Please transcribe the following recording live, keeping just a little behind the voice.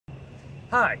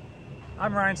Hi,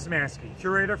 I'm Ryan Szymanski,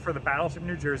 curator for the Battleship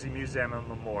New Jersey Museum and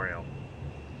Memorial.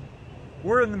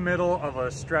 We're in the middle of a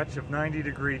stretch of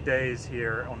 90-degree days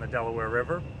here on the Delaware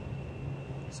River,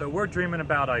 so we're dreaming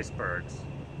about icebergs.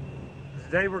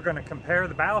 Today we're going to compare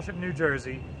the Battleship New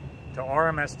Jersey to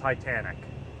RMS Titanic.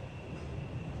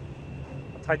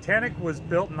 Titanic was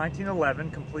built in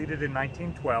 1911, completed in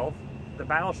 1912. The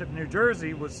Battleship New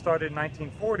Jersey was started in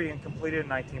 1940 and completed in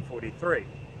 1943.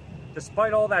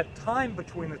 Despite all that time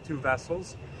between the two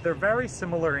vessels, they're very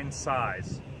similar in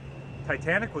size.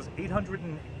 Titanic was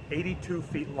 882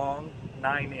 feet long,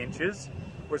 9 inches,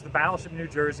 whereas the Battleship New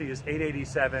Jersey is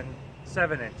 887,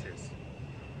 7 inches.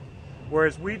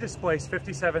 Whereas we displaced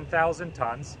 57,000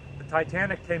 tons, the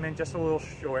Titanic came in just a little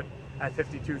short at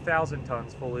 52,000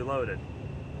 tons fully loaded.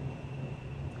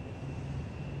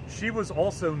 She was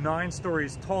also 9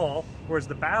 stories tall, whereas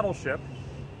the Battleship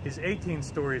is 18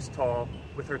 stories tall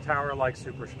with her tower-like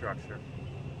superstructure.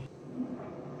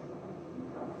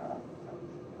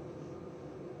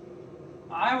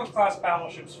 Iowa Class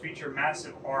Battleships feature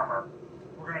massive armor.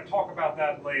 We're going to talk about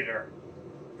that later.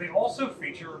 They also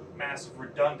feature massive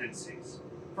redundancies.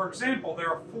 For example, there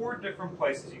are 4 different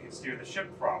places you can steer the ship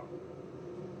from.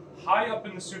 High up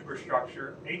in the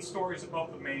superstructure, 8 stories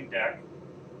above the main deck,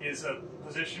 is a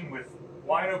position with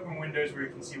wide open windows where you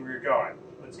can see where you're going.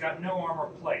 But it's got no armor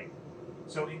plate.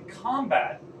 So in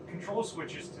combat, control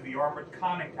switches to the armored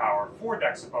conning tower 4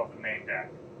 decks above the main deck.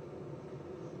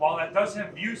 While that does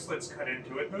have view slits cut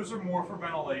into it, those are more for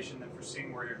ventilation than for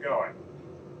seeing where you're going.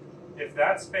 If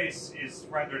that space is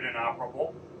rendered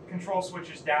inoperable, control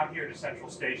switches down here to Central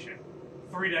Station,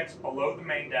 3 decks below the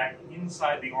main deck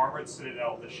inside the armored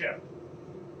citadel of the ship.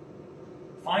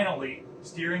 Finally,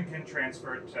 steering can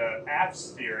transfer to aft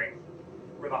steering,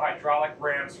 where the hydraulic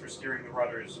rams for steering the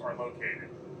rudders are located.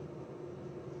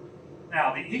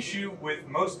 Now, the issue with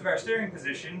most of our steering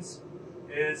positions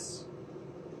is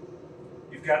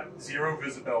you've got 0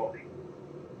 visibility.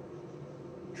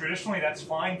 Traditionally, that's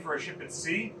fine for a ship at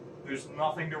sea. There's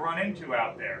nothing to run into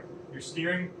out there. You're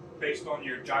steering based on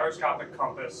your gyroscopic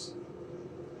compass,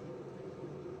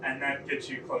 and that gets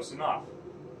you close enough.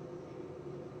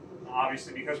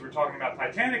 Obviously, because we're talking about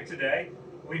Titanic today,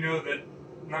 we know that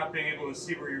not being able to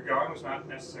see where you're going was not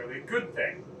necessarily a good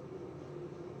thing.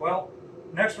 Well,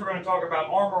 next we're going to talk about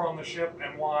armor on the ship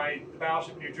and why the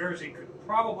Battleship New Jersey could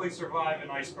probably survive an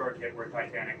iceberg hit where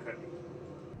Titanic couldn't.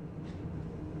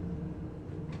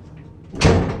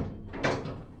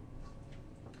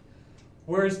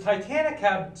 Whereas Titanic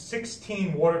had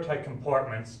 16 watertight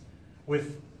compartments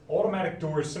with automatic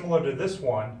doors similar to this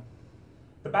one,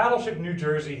 the Battleship New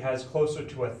Jersey has closer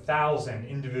to 1,000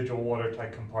 individual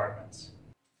watertight compartments.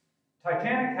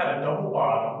 Titanic had a double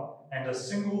bottom and a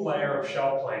single layer of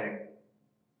shell plating.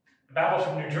 The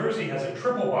Battleship New Jersey has a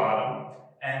triple bottom,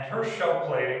 and her shell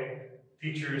plating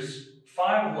features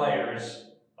 5 layers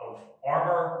of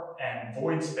armor and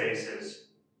void spaces.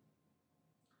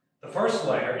 The first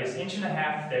layer is 1.5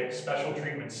 inch thick special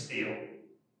treatment steel.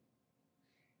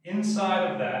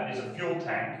 Inside of that is a fuel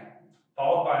tank,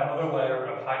 followed by another layer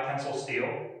of high tensile steel,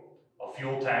 a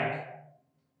fuel tank,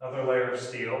 another layer of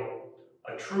steel,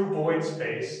 a true void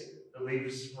space that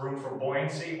leaves room for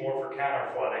buoyancy or for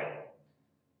counter flooding,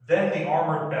 then the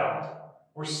armored belt.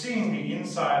 We're seeing the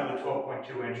inside of the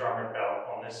 12.2-inch armored belt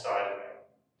on this side of it.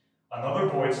 Another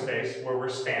void space where we're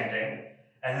standing,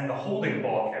 and then the holding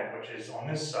bulkhead, which is on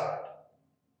this side.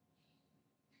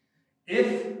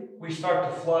 If we start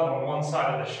to flood on one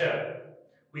side of the ship,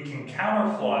 we can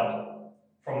counter flood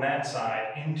from that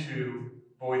side into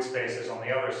void spaces on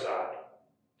the other side.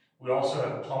 We also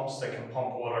have pumps that can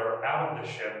pump water out of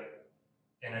the ship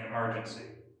in an emergency.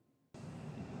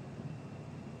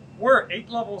 We're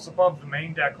 8 levels above the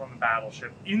main deck on the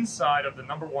battleship, inside of the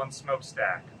number 1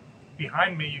 smokestack.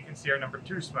 Behind me, you can see our number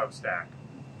 2 smokestack.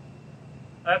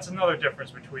 That's another difference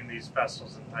between these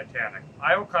vessels and Titanic.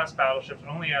 Iowa Class battleships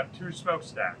only have 2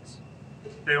 smokestacks.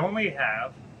 They only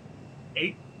have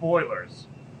 8 boilers.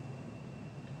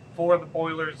 4 of the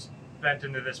boilers vent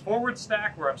into this forward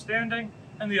stack where I'm standing,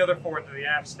 and the other 4 into the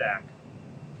aft stack.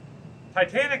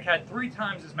 Titanic had 3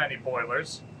 times as many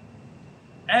boilers,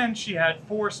 and she had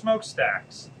 4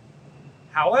 smokestacks.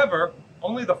 However,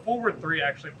 only the forward 3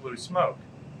 actually blew smoke.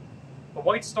 The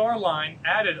White Star Line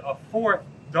added a 4th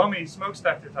dummy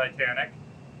smokestack to Titanic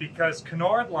because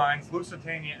Cunard Lines,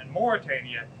 Lusitania, and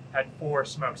Mauretania had 4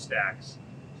 smokestacks.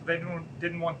 So they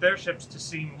didn't want their ships to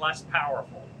seem less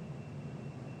powerful.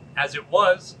 As it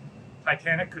was,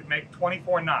 Titanic could make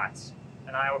 24 knots.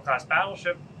 An Iowa Class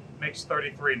battleship makes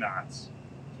 33 knots.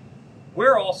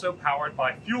 We're also powered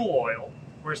by fuel oil,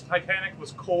 whereas Titanic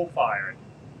was coal-fired.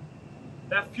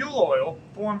 That fuel oil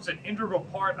forms an integral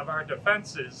part of our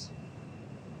defenses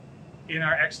in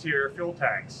our exterior fuel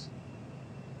tanks.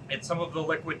 It's some of the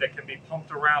liquid that can be pumped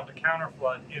around to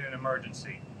counterflood in an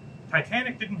emergency.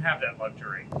 Titanic didn't have that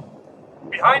luxury.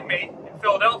 Behind me, in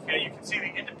Philadelphia, you can see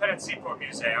the Independent Seaport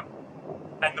Museum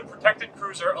and the protected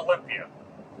cruiser Olympia,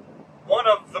 one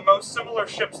of the most similar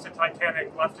ships to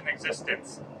Titanic left in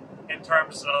existence in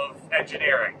terms of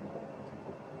engineering.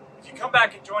 If you come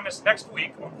back and join us next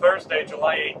week on Thursday,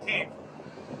 July 18th,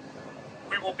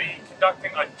 we will be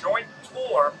conducting a joint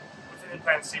tour with the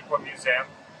Independent Seaport Museum,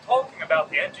 talking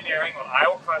about the engineering on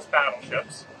Iowa Class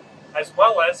Battleships, as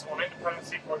well as on Independent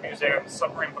Seaport Museum's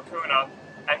submarine Bakuna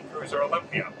and cruiser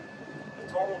Olympia.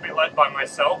 The tour will be led by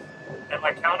myself and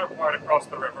my counterpart across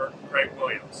the river, Craig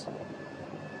Williams.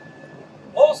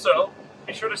 Also,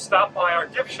 be sure to stop by our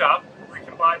gift shop where you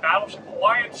can buy Battleship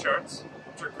Hawaiian shirts,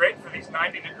 which are great for these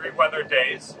 90-degree weather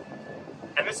days.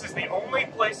 And this is the only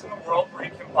place in the world where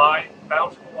you can buy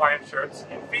Battleship Hawaiian shirts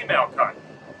in female cut.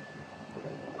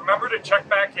 Remember to check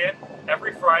back in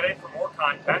every Friday for more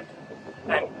content,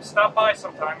 and stop by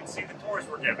sometime and see the tours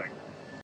we're giving.